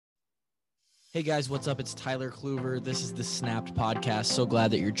Hey guys, what's up? It's Tyler Kluver. This is the Snapped Podcast. So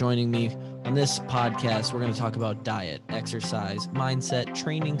glad that you're joining me. On this podcast, we're going to talk about diet, exercise, mindset,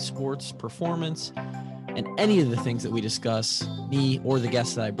 training, sports, performance, and any of the things that we discuss, me or the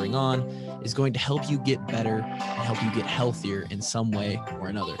guests that I bring on, is going to help you get better and help you get healthier in some way or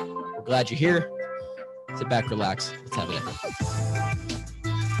another. We're glad you're here. Sit back, relax. Let's have it.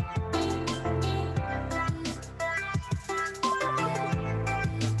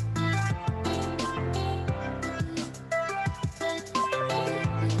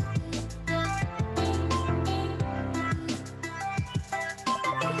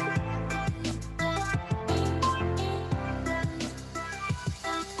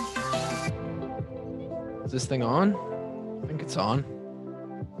 Is this thing on? I think it's on.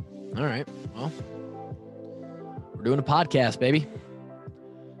 All right. Well, we're doing a podcast, baby.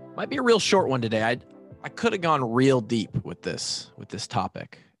 Might be a real short one today. I could have gone real deep with this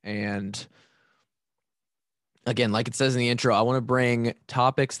topic. And again, like it says in the intro, I want to bring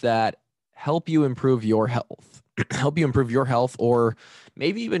topics that help you improve your health, or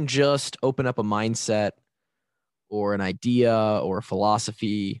maybe even just open up a mindset or an idea or a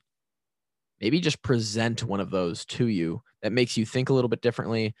philosophy. Maybe just present one of those to you that makes you think a little bit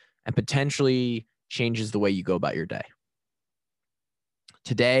differently and potentially changes the way you go about your day.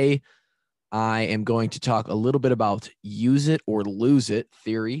 Today, I am going to talk a little bit about use it or lose it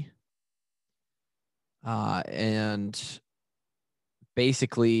theory. And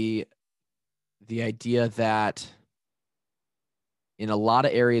basically the idea that in a lot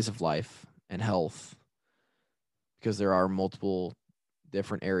of areas of life and health, because there are multiple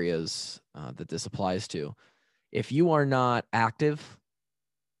different areas that this applies to, if you are not active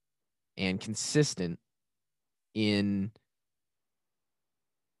and consistent in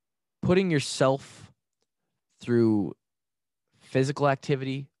putting yourself through physical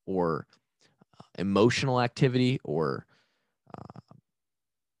activity or emotional activity or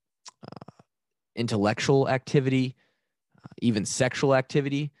intellectual activity, even sexual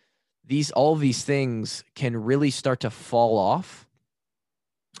activity, all of these things can really start to fall off,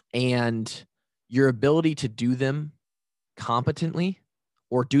 and your ability to do them competently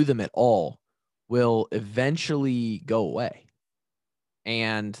or do them at all will eventually go away.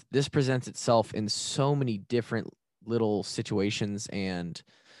 And this presents itself in so many different little situations and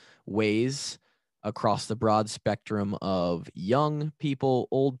ways across the broad spectrum of young people,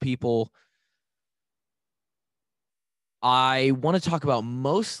 old people. I want to talk about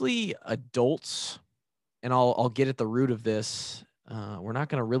mostly adults, and I'll get at the root of this. We're not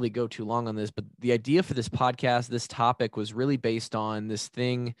going to really go too long on this, but the idea for this podcast, this topic, was really based on this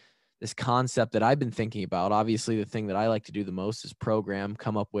concept that I've been thinking about. Obviously, the thing that I like to do the most is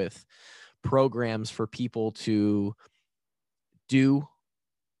come up with programs for people to do,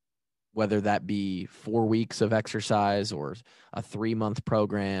 whether that be 4 weeks of exercise or a 3-month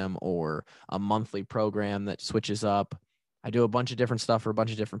program or a monthly program that switches up. I do a bunch of different stuff for a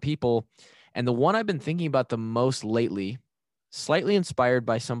bunch of different people. And the one I've been thinking about the most lately, slightly inspired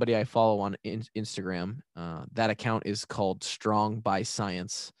by somebody I follow on Instagram. That account is called Strong by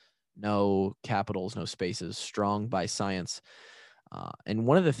Science. No capitals, no spaces, Strong by Science. And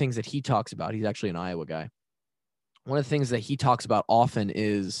one of the things that he talks about, he's actually an Iowa guy. One of the things that he talks about often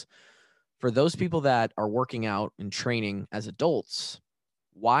is, for those people that are working out and training as adults,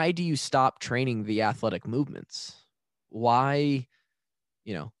 why do you stop training the athletic movements? Why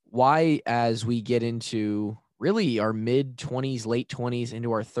as we get into really our mid 20s, late 20s,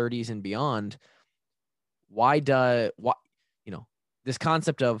 into our 30s and beyond, this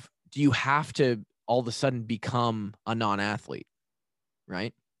concept of, do you have to all of a sudden become a non-athlete,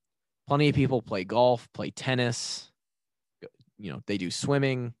 right? Plenty of people play golf, play tennis, they do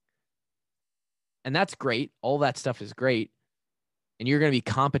swimming, and that's great. All that stuff is great. And you're going to be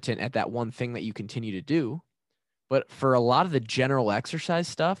competent at that one thing that you continue to do. But for a lot of the general exercise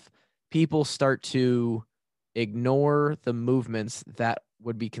stuff, people start to ignore the movements that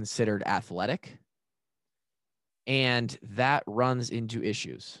would be considered athletic. And that runs into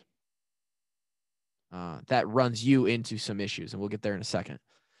issues. That runs you into some issues. And we'll get there in a second.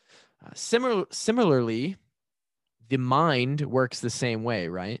 Similarly, the mind works the same way,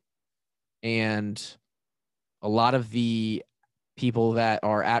 right? And a lot of the people that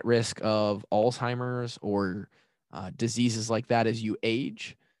are at risk of Alzheimer's or diseases like that as you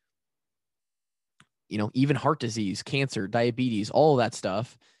age, even heart disease, cancer, diabetes, all of that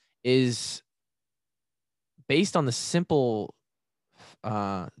stuff is based on the simple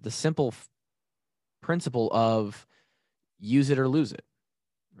principle of use it or lose it,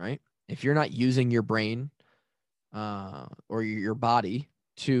 right? If you're not using your brain or your body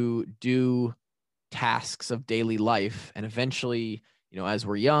to do tasks of daily life. And eventually, as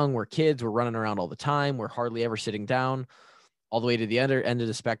we're young, we're kids, we're running around all the time, we're hardly ever sitting down, all the way to the other end of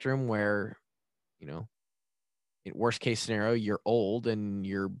the spectrum where, in worst case scenario, you're old and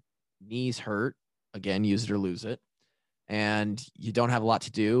your knees hurt. Again, use it or lose it. And you don't have a lot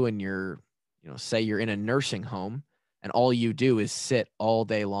to do. And say you're in a nursing home and all you do is sit all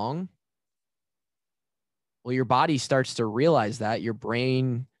day long. Well, your body starts to realize that. Your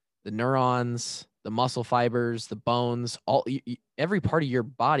brain, the neurons, the muscle fibers, the bones, every part of your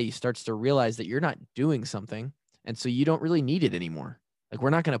body starts to realize that you're not doing something. And so you don't really need it anymore. Like, we're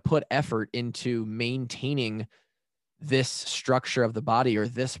not going to put effort into maintaining this structure of the body or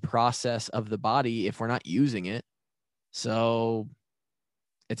this process of the body if we're not using it. So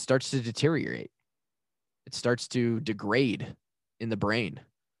it starts to deteriorate. It starts to degrade in the brain.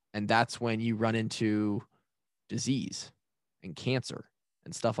 And that's when you run into disease and cancer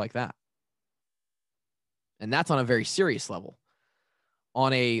and stuff like that. And that's on a very serious level.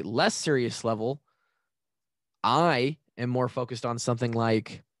 On a less serious level, I am more focused on something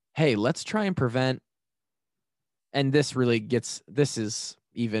like, hey, let's try and prevent. And this is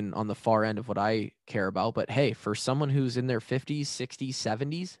even on the far end of what I care about. But hey, for someone who's in their 50s, 60s,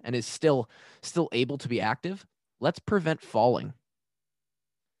 70s, and is still able to be active, let's prevent falling.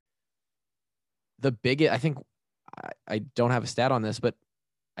 I think, I don't have a stat on this, but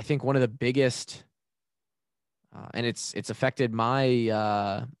I think one of the biggest, and it's affected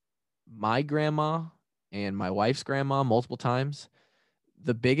my grandma and my wife's grandma multiple times.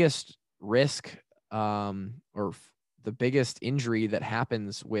 The biggest risk, the biggest injury that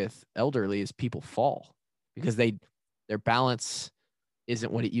happens with elderly is people fall because their balance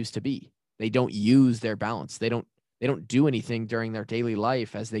isn't what it used to be. They don't use their balance. They don't do anything during their daily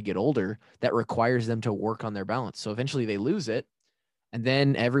life as they get older that requires them to work on their balance. So eventually they lose it. And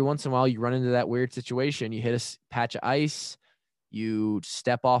then every once in a while you run into that weird situation. You hit a patch of ice, you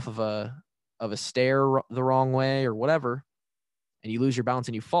step off of a stair the wrong way or whatever, and you lose your balance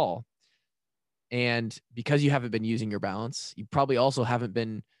and you fall. And because you haven't been using your balance, you probably also haven't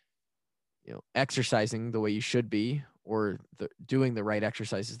been, exercising the way you should be, or doing the right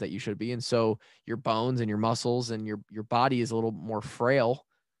exercises that you should be. And so your bones and your muscles and your body is a little more frail,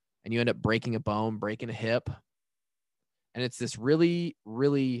 and you end up breaking a bone, breaking a hip. And it's this really,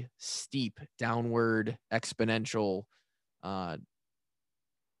 really steep downward exponential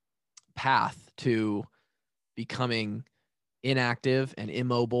path to becoming inactive and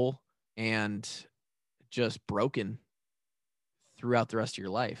immobile and just broken throughout the rest of your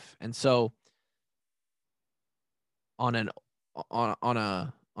life. And so on a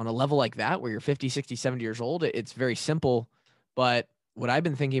level like that, where you're 50, 60, 70 years old, it's very simple. But what I've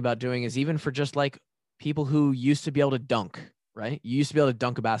been thinking about doing is, even for just like people who used to be able to dunk, right? You used to be able to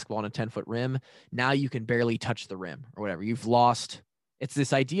dunk a basketball on a 10-foot rim. Now you can barely touch the rim or whatever. You've lost. It's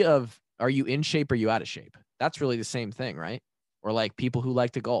this idea of, are you in shape or are you out of shape? That's really the same thing, right? Or like people who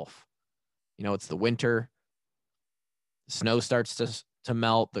like to golf. It's the winter. The snow starts to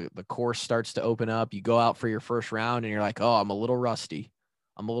melt. The course starts to open up. You go out for your first round and you're like, oh, I'm a little rusty.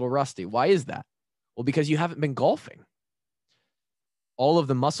 Why is that? Well, because you haven't been golfing. All of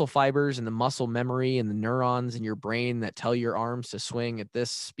the muscle fibers and the muscle memory and the neurons in your brain that tell your arms to swing at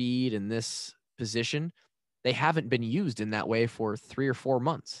this speed and this position, they haven't been used in that way for 3 or 4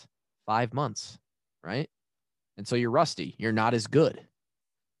 months, 5 months, right? And so you're rusty. You're not as good.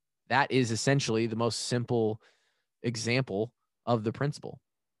 That is essentially the most simple example of the principle.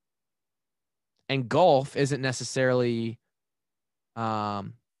 And golf isn't necessarily a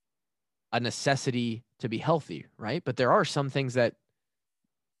necessity to be healthy, right? But there are some things that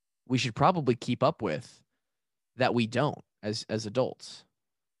we should probably keep up with that we don't as adults.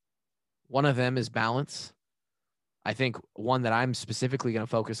 One of them is balance. I think one that I'm specifically going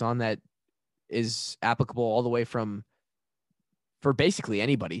to focus on that is applicable all the way for basically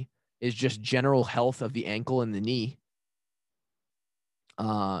anybody is just general health of the ankle and the knee.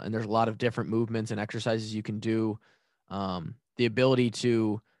 And there's a lot of different movements and exercises you can do. The ability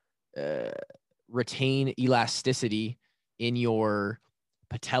to retain elasticity in your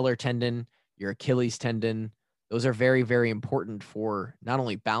patellar tendon, your Achilles tendon. Those are very, very important for not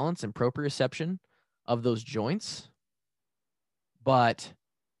only balance and proprioception of those joints, but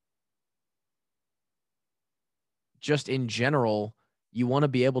just in general, you want to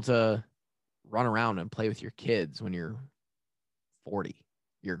be able to run around and play with your kids when you're 40,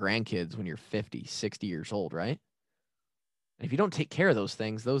 your grandkids when you're 50, 60 years old, right? And if you don't take care of those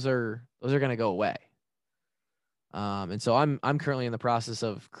things, those are going to go away. And so I'm currently in the process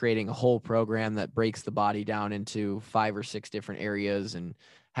of creating a whole program that breaks the body down into 5 or 6 different areas and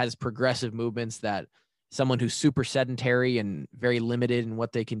has progressive movements that someone who's super sedentary and very limited in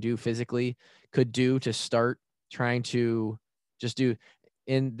what they can do physically could do to start trying to just do.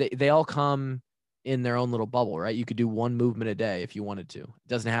 And they all come in their own little bubble, right? You could do one movement a day if you wanted to. It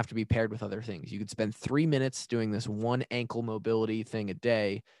doesn't have to be paired with other things. You could spend 3 minutes doing this one ankle mobility thing a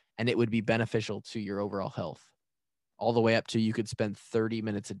day, and it would be beneficial to your overall health. All the way up to you could spend 30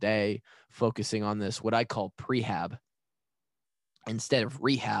 minutes a day focusing on this, what I call prehab, instead of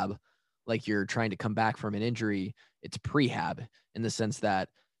rehab, like you're trying to come back from an injury. It's prehab in the sense that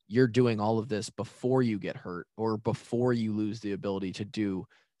you're doing all of this before you get hurt or before you lose the ability to do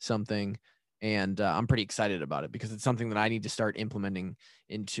something. And I'm pretty excited about it because it's something that I need to start implementing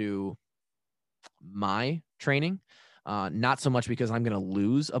into my training. Not so much because I'm going to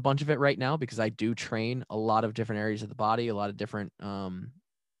lose a bunch of it right now, because I do train a lot of different areas of the body, a lot of different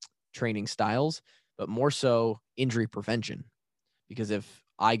training styles, but more so injury prevention. Because if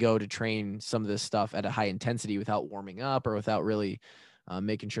I go to train some of this stuff at a high intensity without warming up or without really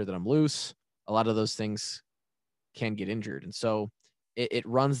making sure that I'm loose, a lot of those things can get injured. And so it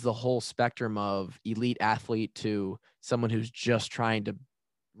runs the whole spectrum of elite athlete to someone who's just trying to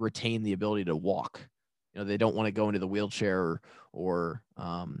retain the ability to walk. They don't want to go into the wheelchair or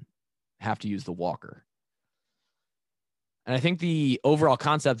have to use the walker. And I think the overall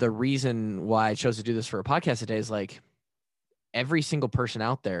concept, the reason why I chose to do this for a podcast today is like every single person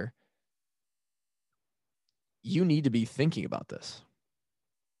out there, you need to be thinking about this.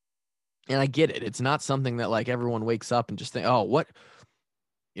 And I get it. It's not something that like everyone wakes up and just think, oh,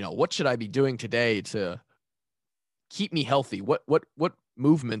 what should I be doing today to keep me healthy? What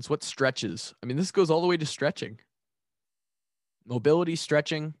movements, what stretches? I mean, this goes all the way to stretching, mobility,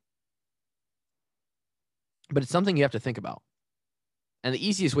 stretching, but it's something you have to think about. And the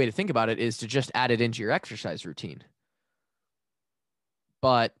easiest way to think about it is to just add it into your exercise routine.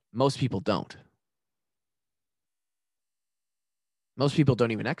 But most people don't. Most people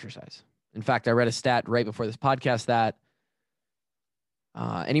don't even exercise. In fact, I read a stat right before this podcast that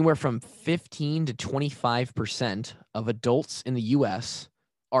anywhere from 15 to 25% of adults in the U.S.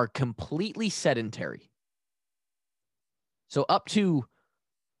 are completely sedentary. So up to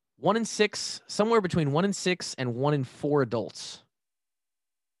 1 in 6, somewhere between 1 in 6 and 1 in 4 adults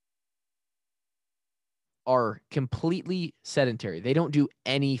are completely sedentary. They don't do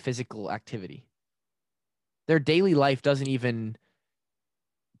any physical activity. Their daily life doesn't even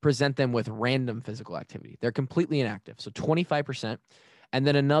present them with random physical activity. They're completely inactive. So 25%. And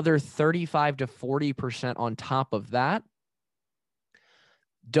then another 35 to 40% on top of that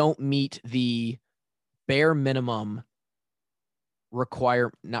don't meet the bare minimum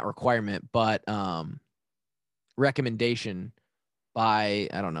recommendation by,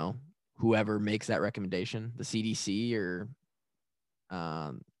 I don't know, whoever makes that recommendation, the CDC or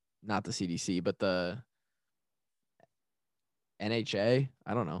not the CDC, but the NHA,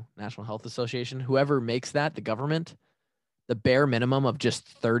 I don't know, National Health Association, whoever makes that, the government, the bare minimum of just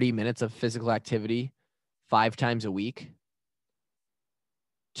 30 minutes of physical activity 5 times a week.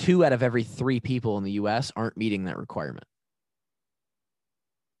 2 out of every 3 people in the US aren't meeting that requirement.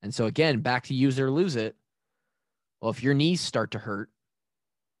 And so again, back to use it or lose it. Well, if your knees start to hurt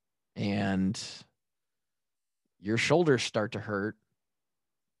and your shoulders start to hurt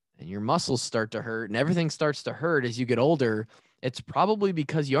and your muscles start to hurt and everything starts to hurt as you get older, it's probably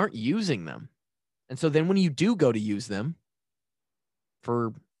because you aren't using them. And so then when you do go to use them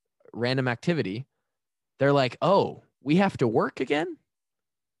for random activity, they're like, oh, we have to work again?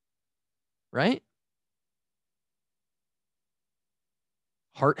 Right?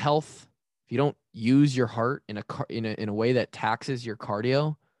 Heart health. If you don't use your heart in a way that taxes your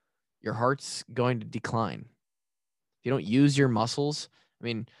cardio, your heart's going to decline. If you don't use your muscles, I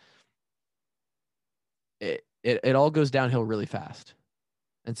mean, it all goes downhill really fast.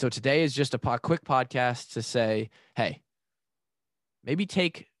 And so today is just a quick podcast to say, hey, maybe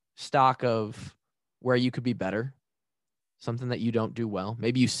take stock of where you could be better, something that you don't do well.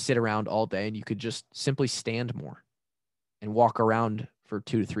 Maybe you sit around all day and you could just simply stand more and walk around for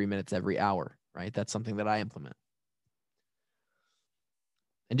 2 to 3 minutes every hour, right? That's something that I implement.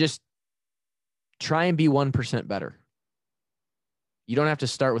 And just try and be 1% better. You don't have to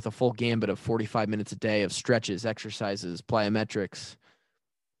start with a full gambit of 45 minutes a day of stretches, exercises, plyometrics.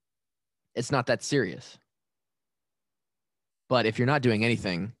 It's not that serious. But if you're not doing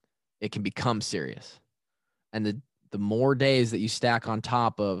anything, it can become serious. And the more days that you stack on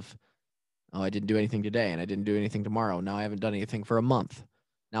top of, oh, I didn't do anything today and I didn't do anything tomorrow. Now I haven't done anything for a month.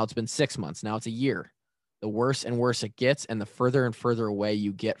 Now it's been 6 months. Now it's a year. The worse and worse it gets, and the further and further away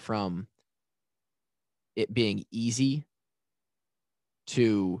you get from it being easy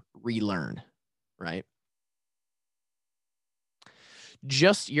to relearn, right?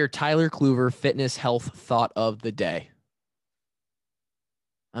 Just your Tyler Kluver fitness health thought of the day.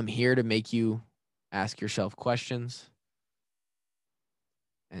 I'm here to make you ask yourself questions,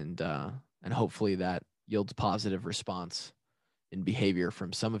 and hopefully that yields positive response in behavior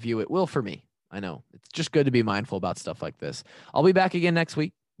from some of you. It will for me. I know. It's just good to be mindful about stuff like this. I'll be back again next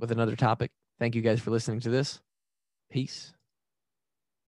week with another topic. Thank you guys for listening to this. Peace.